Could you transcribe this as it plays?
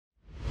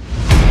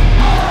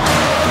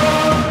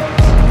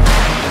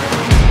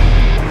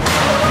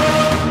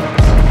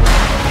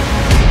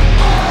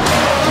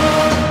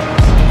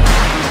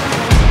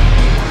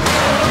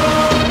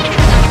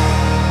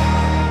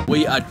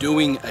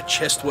doing a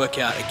chest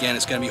workout. Again,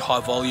 it's going to be high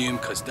volume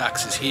because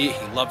Dax is here.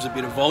 He loves a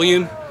bit of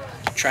volume.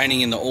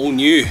 Training in the all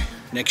new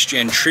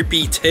NXT-GEN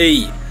Trippy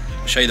T.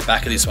 I'll show you the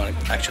back of this one.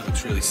 It actually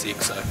looks really sick,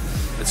 so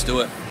let's do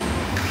it.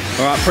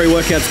 All right,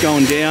 pre-workout's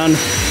going down.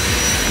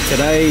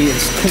 Today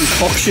it's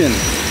concoction.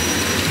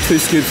 2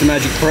 scoops of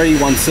Magic Pre,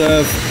 1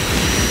 serve,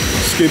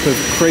 scoop of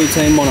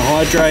creatine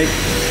monohydrate,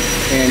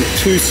 and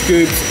 2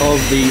 scoops of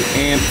the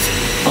amped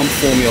pump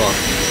formula.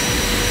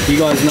 You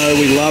guys know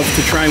we love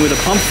to train with a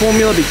pump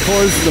formula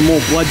because the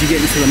more blood you get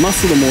into the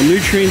muscle, the more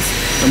nutrients,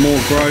 the more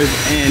growth,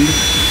 and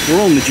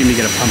we're all in the gym to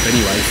get a pump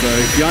anyway, so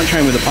if you aren't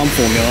training with a pump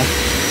formula,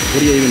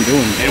 what are you even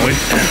doing? Yeah,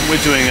 we're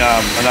doing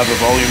another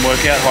volume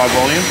workout, high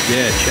volume.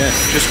 Yeah,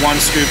 chest. Just 1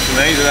 scoop for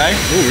me today.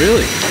 Oh,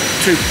 really?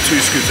 Two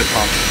scoops of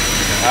pump.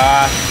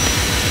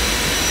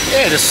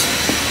 Yeah, just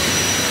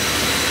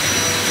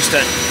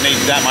don't need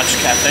that much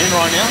caffeine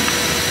right now.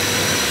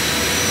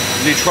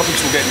 Nootropics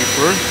will get me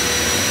through.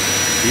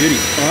 Beauty.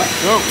 All right,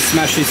 go.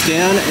 Smash this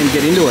down and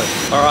get into it.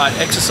 All right,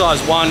 exercise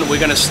 1,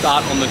 we're gonna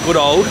start on the good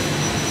old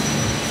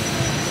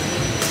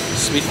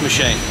Smith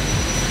machine.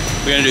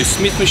 We're gonna do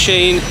Smith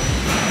machine,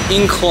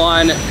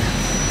 incline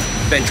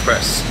bench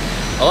press.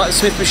 I like the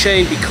Smith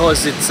machine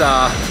because it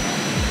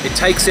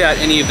takes out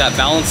any of that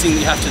balancing that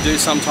you have to do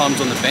sometimes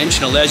on the bench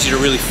and allows you to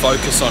really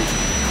focus on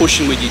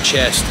pushing with your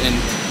chest and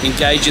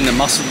engage in the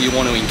muscle that you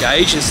want to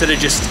engage instead of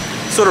just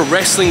sort of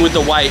wrestling with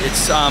the weight.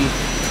 It's a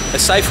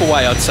safer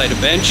way, I'd say, to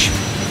bench.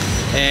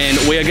 And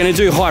we are going to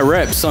do high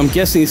reps, so I'm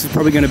guessing this is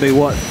probably going to be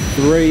what,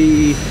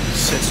 3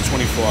 sets of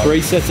 25.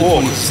 3 sets of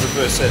 4, this is the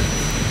first set.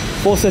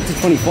 4 sets of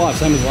 25,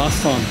 same as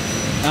last time.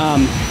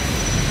 I'm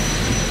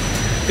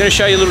going to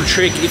show you a little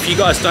trick. If you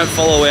guys don't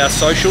follow our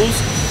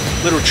socials,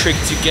 little trick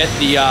to get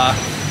the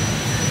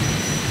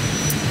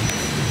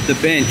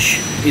bench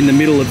in the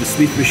middle of the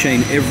Smith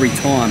machine every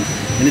time,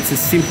 and it's as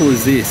simple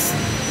as this.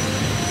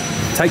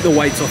 Take the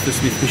weights off the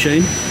Smith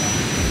machine,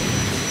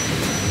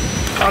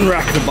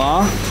 unrack the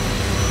bar,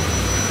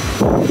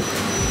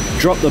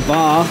 drop the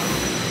bar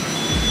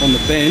on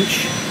the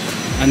bench,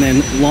 and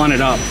then line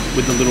it up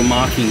with the little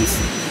markings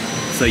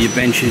so your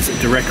bench is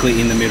directly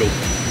in the middle.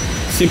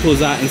 Simple as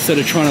that, instead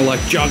of trying to like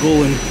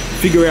juggle and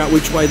figure out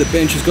which way the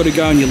bench has got to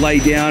go, and you lay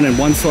down and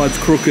one side's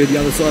crooked, the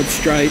other side's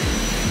straight.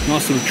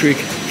 Nice little trick.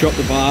 Drop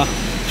the bar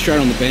straight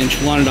on the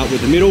bench, line it up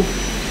with the middle,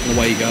 and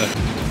away you go.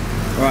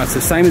 All right, so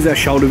same as our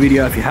shoulder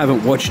video. If you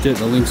haven't watched it,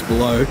 the link's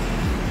below.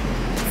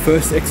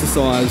 First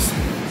exercise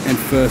and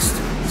first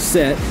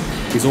set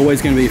is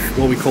always going to be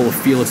what we call a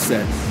feeler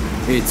set.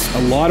 It's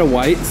a lighter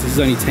weight, so this is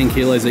only 10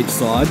 kilos each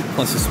side,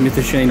 plus the Smith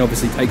machine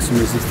obviously takes some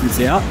resistance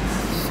out.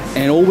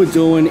 And all we're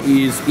doing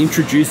is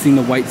introducing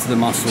the weight to the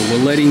muscle.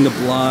 We're letting the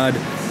blood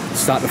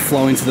start to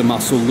flow into the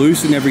muscle,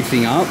 loosen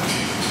everything up,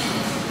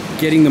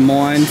 getting the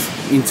mind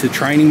into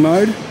training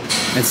mode,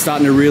 and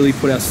starting to really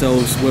put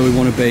ourselves where we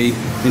want to be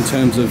in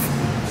terms of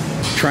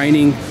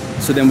training,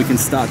 so then we can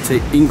start to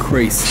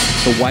increase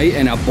the weight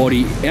and our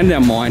body and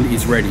our mind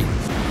is ready.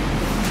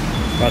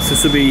 Right, so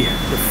this will be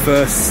the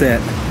first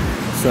set.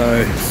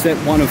 So set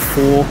 1 of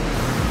 4,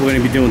 we're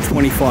going to be doing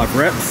 25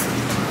 reps.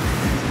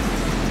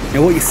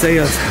 Now what you see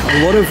is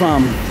a lot of,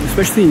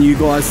 especially new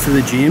guys to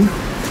the gym,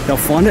 they'll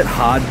find it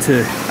hard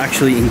to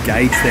actually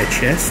engage their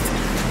chest,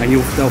 and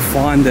they'll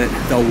find that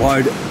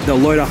they'll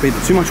load up either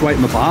too much weight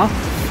in the bar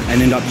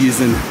and end up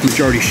using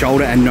majority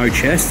shoulder and no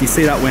chest. You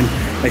see that when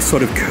they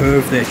sort of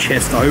curve their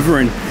chest over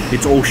and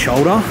it's all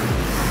shoulder.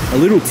 A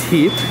little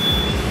tip,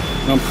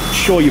 and I'm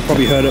sure you've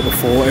probably heard it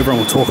before, everyone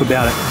will talk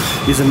about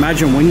it, is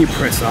imagine when you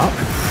press up,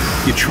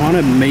 you're trying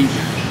to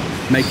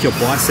make your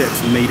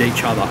biceps meet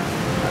each other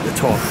at the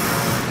top.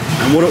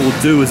 And what it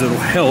will do is it'll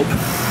help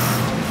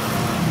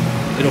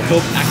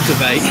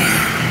activate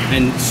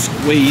and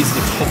squeeze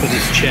the top of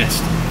this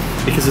chest.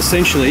 Because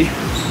essentially,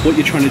 what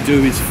you're trying to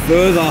do is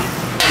further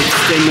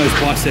extend those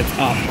biceps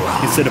up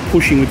instead of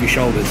pushing with your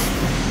shoulders.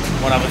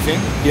 One other thing.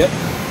 Yep.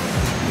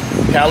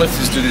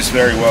 Powerlifters do this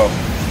very well.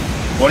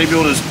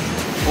 Bodybuilders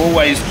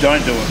always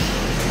don't do it.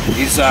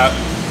 Is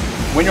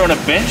when you're on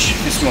a bench,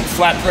 just on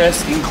flat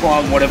press,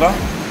 incline, whatever,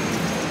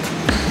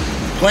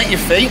 plant your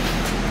feet,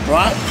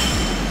 right?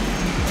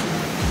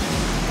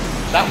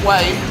 That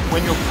way,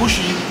 when you're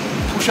pushing,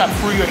 push up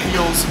through your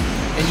heels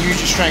and use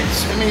your strength.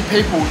 How many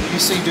people you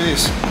see do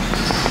this?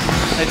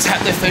 They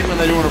tap their feet when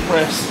they're doing a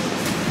press.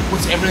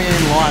 Puts everything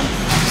in line.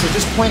 So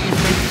just plant your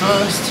feet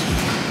first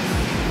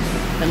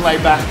and lay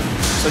back.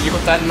 So you've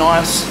got that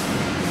nice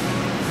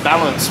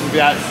balance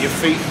without your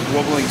feet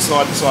wobbling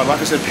side to side. Like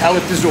I said,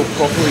 powerlifters do it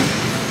properly.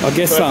 I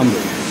guess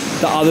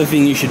the other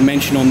thing you should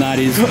mention on that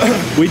is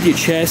with your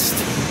chest,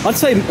 I'd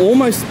say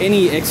almost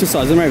any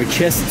exercise, doesn't matter if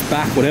chest, it's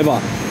back, whatever,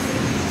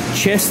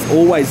 chest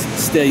always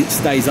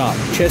stays up.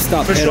 Chest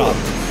up, head up.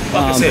 Like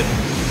I said,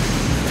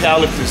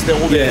 powerlifters,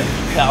 they're all there.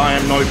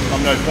 I'm no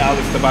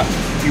powerlifter, but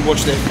you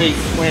watch their feet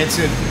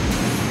planted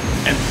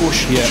and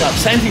push up.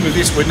 Same thing with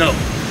this,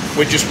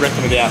 we're just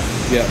repping it out.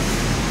 Yeah.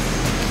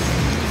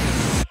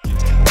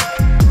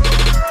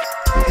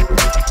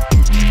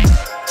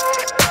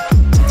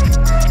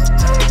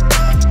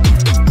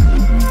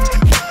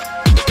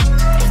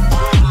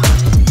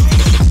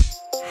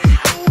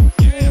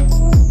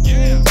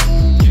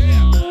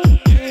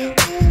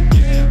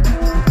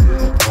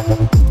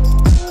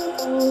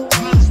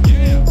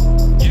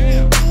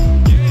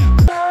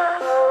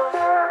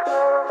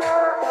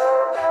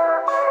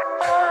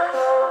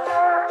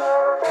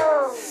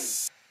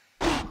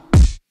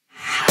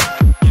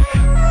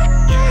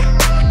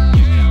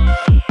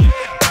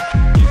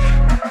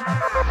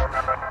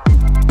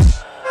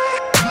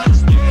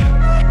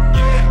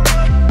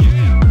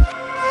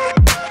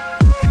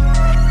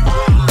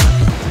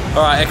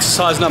 All right,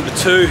 exercise number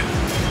 2.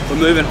 We're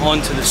moving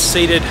on to the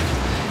seated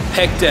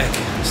pec deck,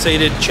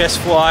 seated chest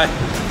fly.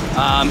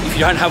 If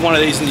you don't have one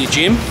of these in your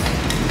gym,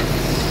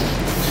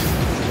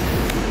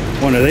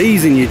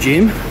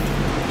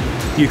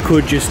 you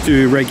could just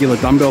do regular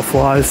dumbbell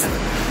flies.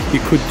 You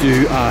could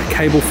do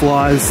cable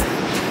flies,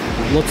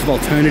 lots of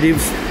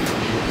alternatives.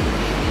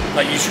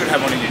 But you should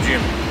have one in your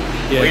gym.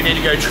 Yeah. Or you need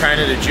to go train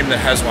at a gym that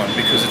has one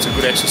because it's a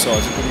good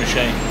exercise, a good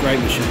machine. Great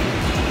machine.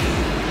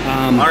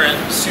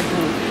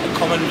 A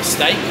common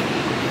mistake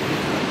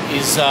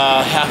is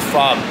how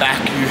far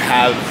back you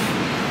have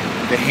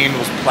the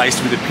handles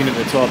placed with a pin at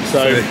the top.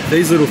 So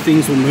these little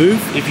things will move.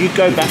 If you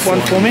go back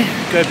one for me,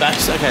 go back.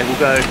 Okay, we'll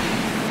go.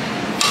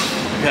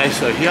 Okay,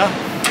 so here.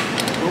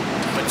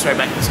 Went straight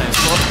back to the same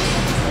spot.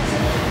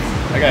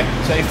 Okay,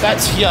 so if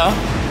that's here,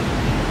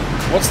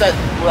 what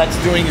that's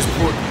doing is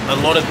put a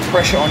lot of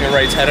pressure on your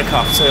rotator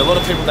cuff. So a lot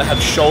of people that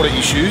have shoulder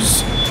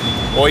issues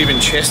or even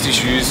chest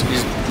issues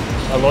is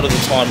a lot of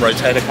the time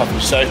rotator cuff.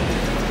 So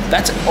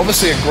that's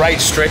obviously a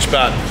great stretch,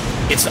 but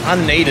it's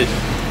unneeded.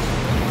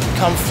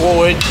 Come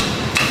forward,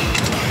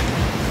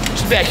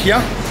 just about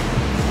here,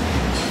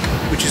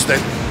 which is the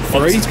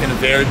obviously it's going to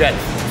vary about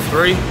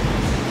 3.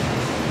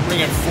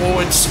 Bring it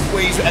forward,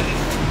 squeeze, and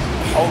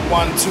hold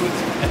 1, 2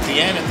 at the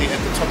end, at the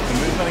top of the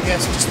movement, I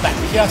guess. Just back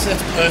to here, so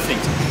that's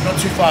perfect. Not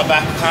too far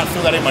back. I can't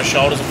feel that in my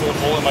shoulders. I feel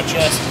it all in my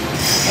chest.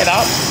 Head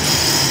up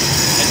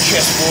and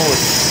chest forward.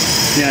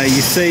 Now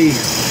you see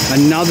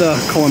another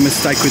common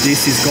mistake with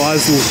this is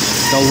guys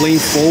they'll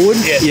lean forward.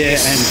 Yeah,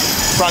 and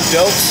front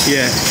delts.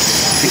 Yeah.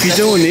 If you're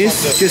doing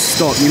this, just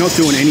stop. You're not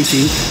doing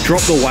anything.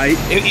 Drop the weight.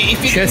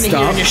 If you're chest in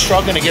here up and you're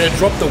struggling to get it,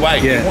 drop the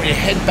weight. Yeah. You want your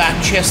head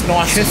back, chest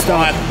nice, chest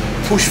and up.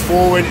 Push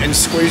forward and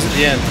squeeze at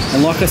the end.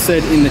 And like I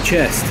said, in the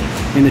chest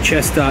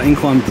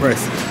incline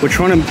press, we're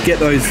trying to get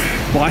those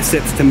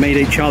biceps to meet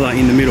each other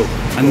in the middle,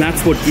 and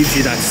that's what gives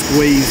you that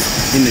squeeze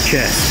in the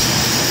chest.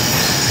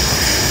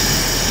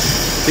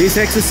 This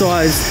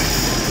exercise,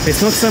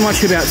 it's not so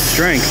much about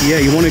strength. Yeah,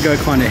 you want to go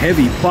kind of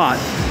heavy, but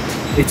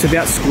it's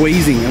about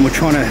squeezing, and we're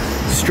trying to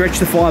stretch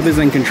the fibers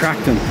and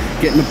contract them,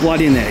 getting the blood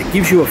in there. It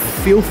gives you a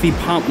filthy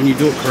pump when you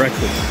do it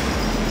correctly.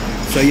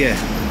 So yeah,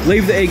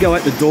 leave the ego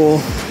at the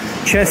door,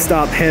 chest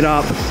up, head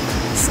up,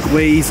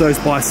 squeeze those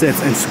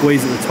biceps and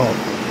squeeze at the top.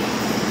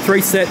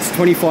 3 sets,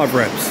 25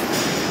 reps.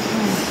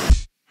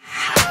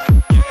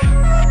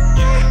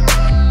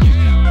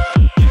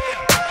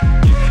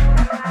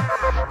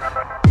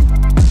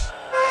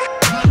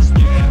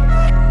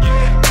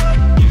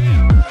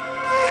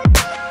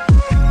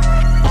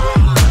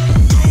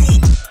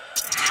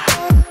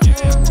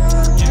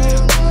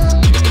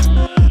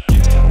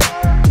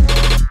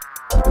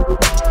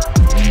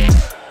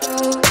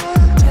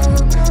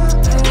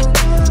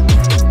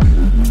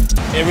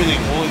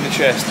 Everything all in the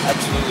chest,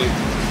 absolutely.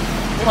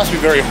 You must be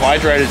very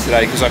hydrated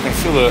today because I can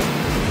feel the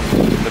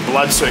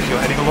blood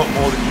circulating a lot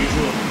more than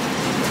usual.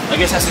 I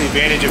guess that's the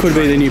advantage of... Could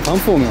be the new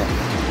pump formula.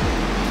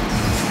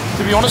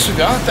 To be honest with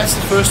you, that's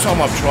the first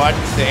time I've tried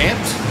the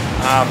amps.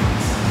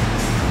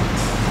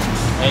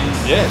 And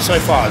yeah, so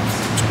far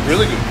it's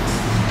really good.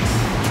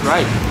 It's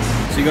great.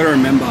 So you got to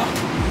remember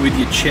with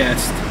your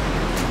chest,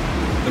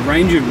 the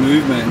range of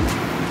movement,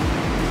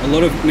 a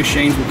lot of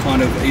machines will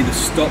kind of either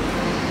stop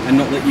and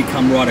not let you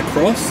come right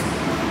across,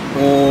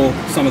 or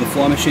some of the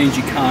fly machines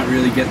you can't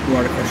really get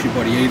right across your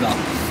body either.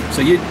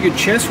 So your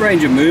chest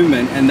range of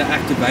movement and the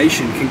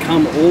activation can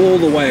come all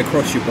the way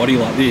across your body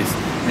like this,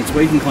 and it's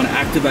where you can kind of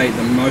activate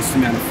the most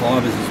amount of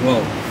fibers as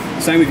well.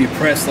 Same with your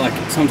press, like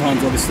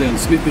sometimes obviously on the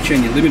Smith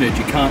machine you're limited,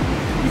 you can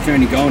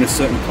only go in a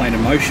certain plane of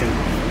motion.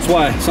 That's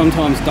why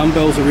sometimes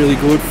dumbbells are really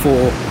good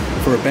for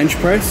a bench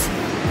press,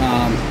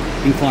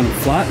 incline and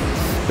flat.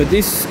 But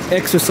this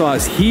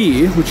exercise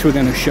here, which we're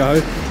going to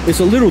show, is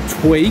a little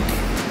tweak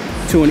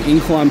to an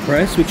incline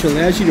press, which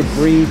allows you to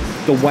bring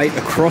the weight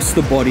across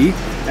the body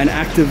and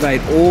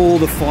activate all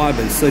the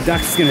fibers. So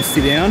Dax is going to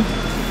sit down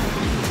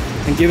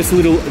and give us a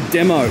little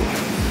demo.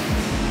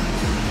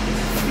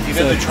 If you've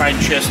ever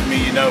trained chest with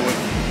me, you know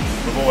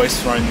we've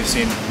always thrown this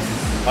in.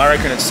 I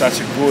reckon it's such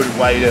a good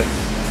way to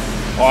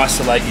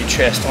isolate your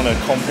chest on a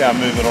compound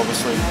movement,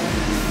 obviously.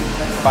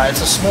 But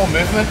it's a small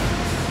movement.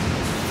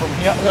 From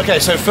here. Okay,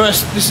 so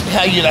first, this is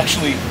how you'd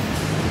actually,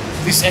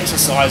 this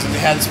exercise and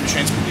how this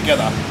machine's put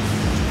together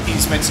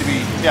is meant to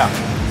be, yeah.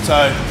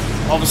 So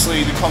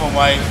obviously the common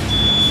way,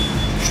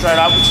 straight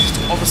up, which is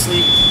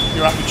obviously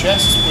your upper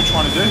chest, is what we're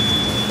trying to do,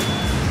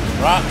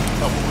 right?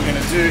 But what we're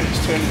gonna do is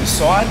turn to the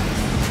side.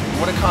 We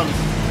wanna come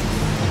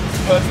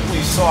perfectly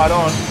side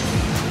on,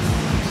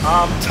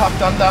 arm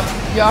tucked under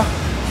here.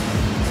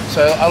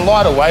 So a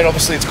lighter weight,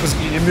 obviously it's because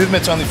your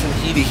movement's only from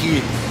here to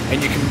here, and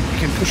you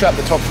can push up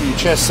the top of your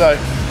chest. So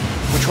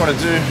what we're trying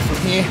to do from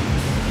here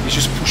is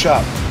just push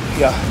up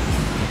here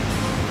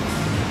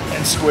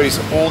and squeeze.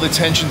 All the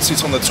tension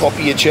sits on the top of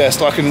your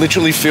chest. I can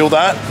literally feel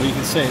that. Well, you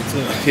can see it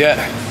too. Yeah.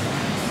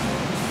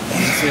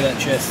 You can see that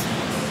chest.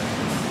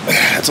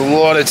 That's a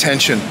lot of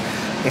tension.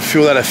 I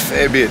feel that a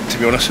fair bit, to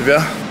be honest with you.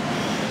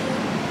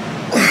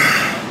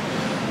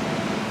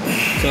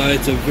 So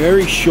it's a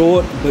very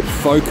short but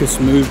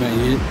focused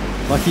movement.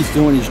 Like he's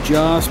doing, he's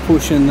just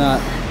pushing that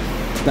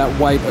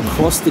weight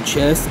across the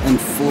chest and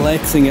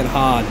flexing it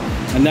hard.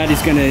 And that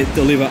is gonna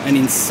deliver an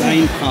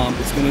insane pump.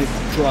 It's gonna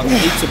drive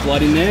heaps of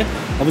blood in there.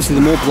 Obviously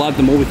the more blood,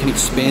 the more we can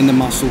expand the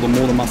muscle, the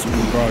more the muscle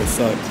can grow,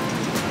 so.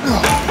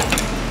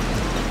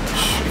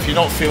 If you're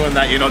not feeling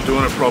that, you're not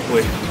doing it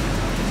properly.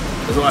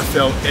 Because I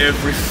felt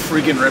every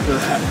friggin' rep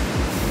of that.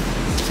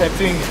 Same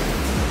thing.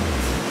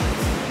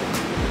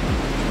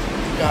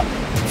 Yeah,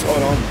 it's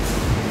going on.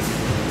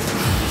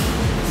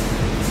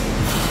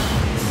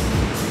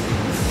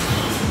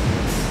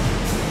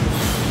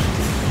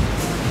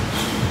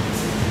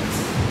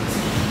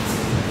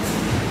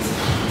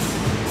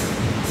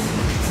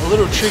 A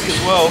little trick as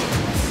well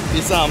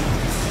is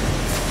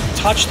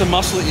touch the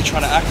muscle that you're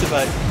trying to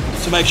activate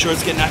to make sure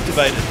it's getting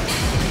activated.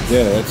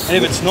 Yeah, that's. And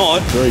if it's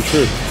not, very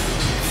true.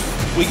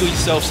 Wiggle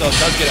yourself so it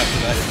does get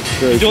activated.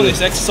 Very you're doing true.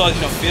 this exercise,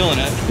 you're not feeling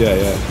it. Yeah,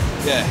 yeah.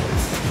 Yeah.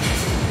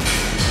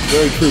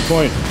 Very true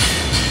point.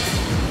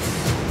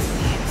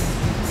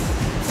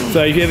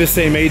 So if you ever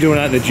see me doing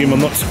that at the gym, I'm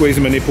not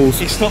squeezing my nipples.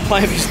 He's not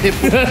playing with his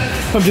nipples.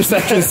 I'm just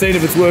actually seeing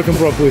if it's working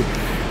properly.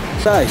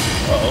 Say.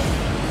 Uh-oh.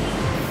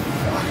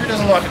 Who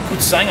doesn't like a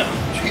good singer?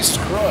 Jesus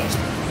Christ.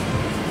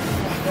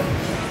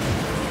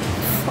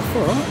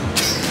 Alright.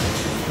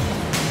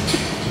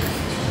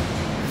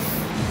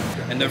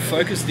 And the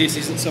focus of this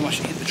isn't so much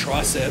to hit the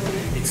tricep,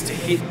 it's to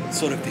hit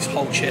sort of this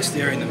whole chest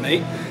area in the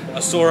meat. I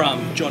saw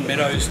John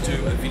Meadows do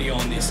a video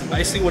on this, and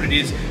basically what it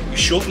is, you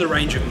shorten the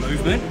range of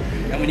movement,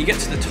 and when you get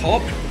to the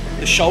top,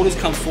 the shoulders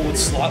come forward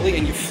slightly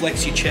and you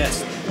flex your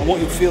chest. And what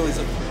you'll feel is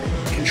a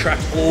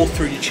contract all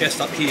through your chest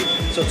up here.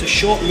 So it's a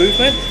short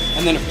movement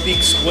and then a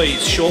big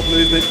squeeze. Short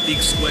movement, big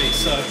squeeze.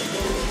 So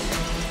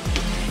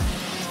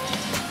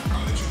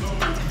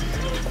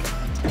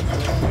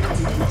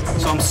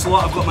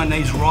I've got my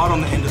knees right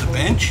on the end of the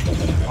bench.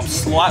 I'm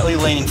slightly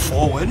leaning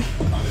forward.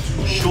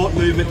 Short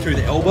movement through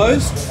the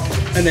elbows,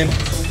 and then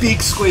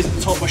big squeeze at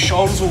the top. My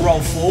shoulders will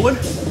roll forward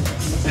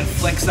and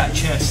flex that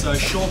chest. So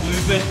short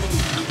movement,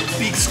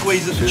 big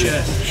squeeze at the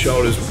chest.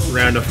 Shoulders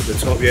round off at the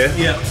top, yeah?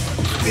 Yeah.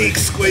 Big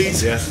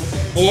squeeze. Yeah.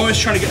 I'm always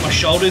trying to get my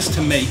shoulders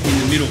to meet in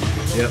the middle.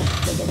 Yep.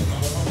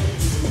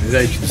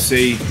 As you can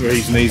see, where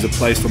his knees are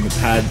placed on the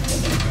pad,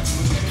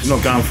 he's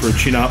not going for a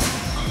chin up.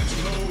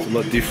 It's a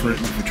lot different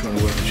if we're trying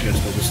to work the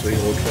chest, obviously,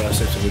 or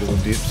triceps a little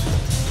on dips.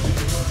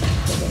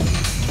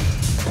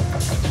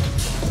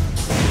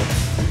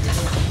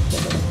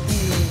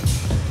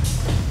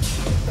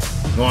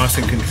 Nice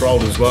and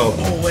controlled as well.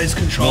 Always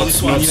control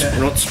this one, yeah.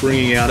 Not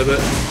springing out of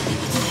it.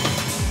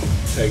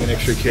 Taking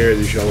extra care of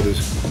the shoulders.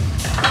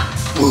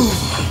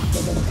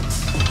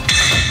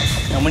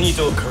 And when you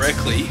do it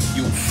correctly,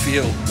 you'll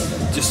feel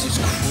just this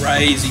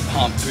crazy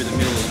pump through the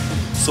middle,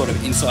 sort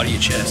of inside of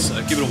your chest.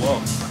 So give it a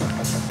whirl.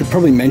 I'd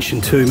probably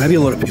mention too, maybe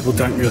a lot of people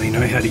don't really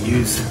know how to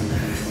use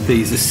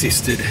these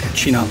assisted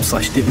chin-up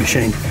 / dip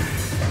machine.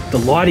 The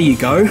lighter you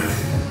go,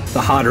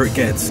 the harder it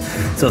gets.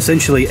 So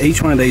essentially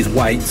each one of these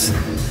weights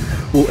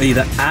will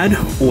either add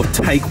or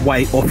take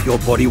weight off your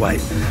body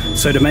weight.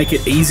 So to make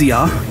it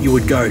easier, you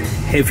would go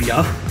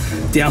heavier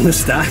down the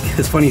stack,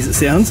 as funny as it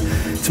sounds.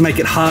 To make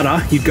it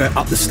harder, you'd go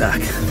up the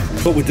stack.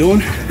 What we're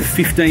doing,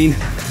 15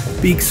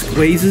 big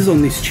squeezes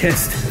on this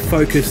chest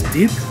focused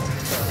dip.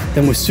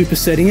 Then we're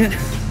supersetting it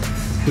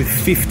with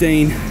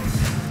 15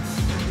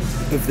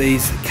 of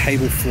these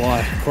cable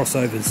fly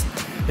crossovers.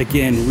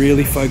 Again,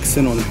 really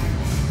focusing on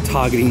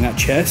targeting that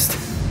chest.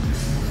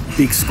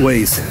 Big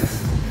squeeze.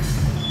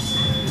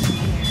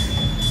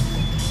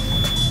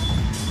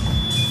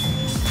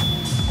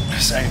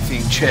 Same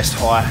thing, chest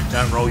high.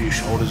 Don't roll your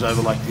shoulders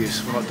over like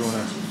this. We're not doing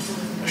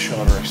a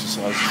shoulder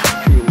exercise,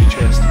 it's purely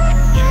chest.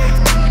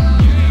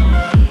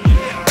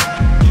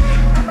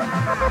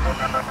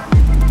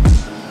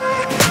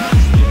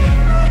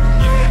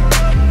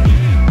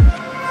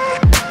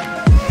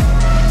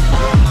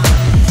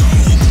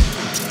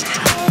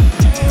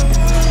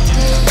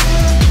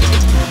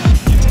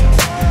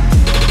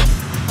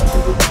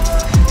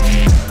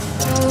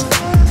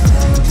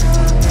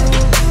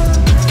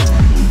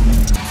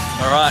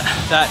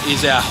 That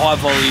is our high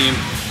volume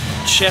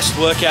chest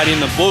workout in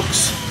the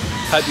books.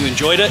 Hope you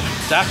enjoyed it.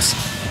 Dax?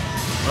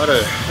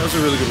 Righto, that was a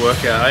really good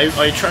workout.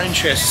 I trained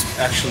chest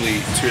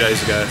actually 2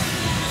 days ago,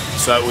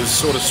 so it was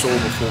sort of sore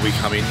before we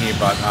come in here,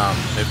 but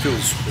it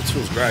feels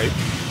great.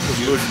 It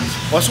feels good.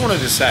 I also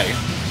wanted to say,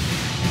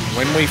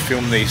 when we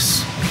film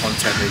these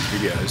content, these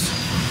videos,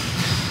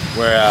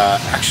 we're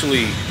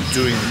actually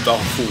doing the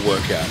full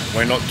workout.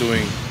 We're not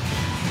doing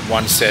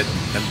one set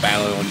and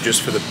bailing on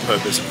just for the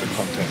purpose of the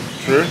content.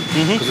 True?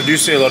 Because I do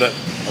see a lot of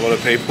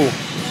people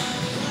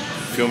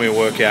filming a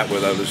workout where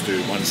they'll just do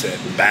one set,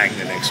 bang,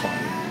 the next one.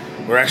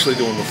 We're actually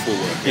doing the full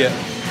workout.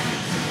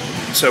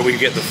 Yeah. So we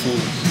get the full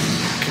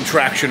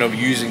contraction of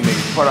using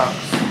these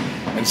products,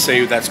 and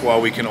see that's why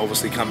we can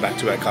obviously come back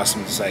to our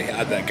customers and say,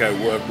 how'd that go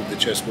work with the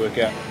chest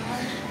workout?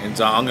 And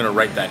I'm going to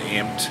rate that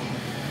amped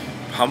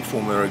pump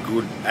formula a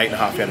good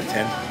 8.5 out of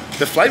 10.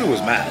 The flavour was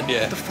mad.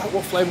 Yeah.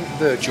 What flavour?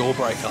 The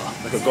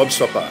Jawbreaker. like a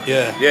gobstopper.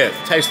 Yeah. Yeah.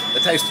 It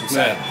tasted insane.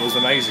 Yeah. It was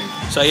amazing.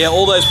 So yeah,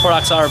 all those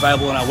products are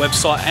available on our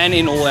website and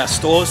in all our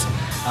stores.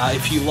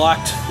 If you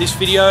liked this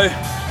video,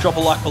 drop a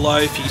like below.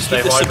 If you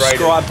hit the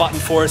subscribe button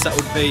for us, that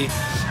would be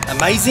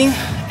amazing.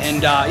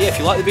 And yeah, if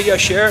you like the video,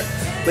 share it.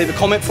 Leave a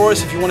comment for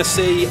us if you want to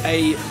see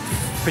a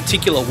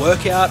particular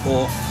workout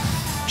or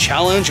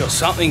challenge or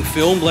something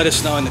filmed. Let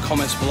us know in the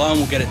comments below and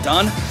we'll get it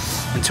done.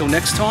 Until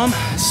next time,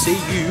 see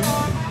you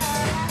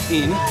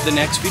in the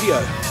next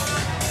video.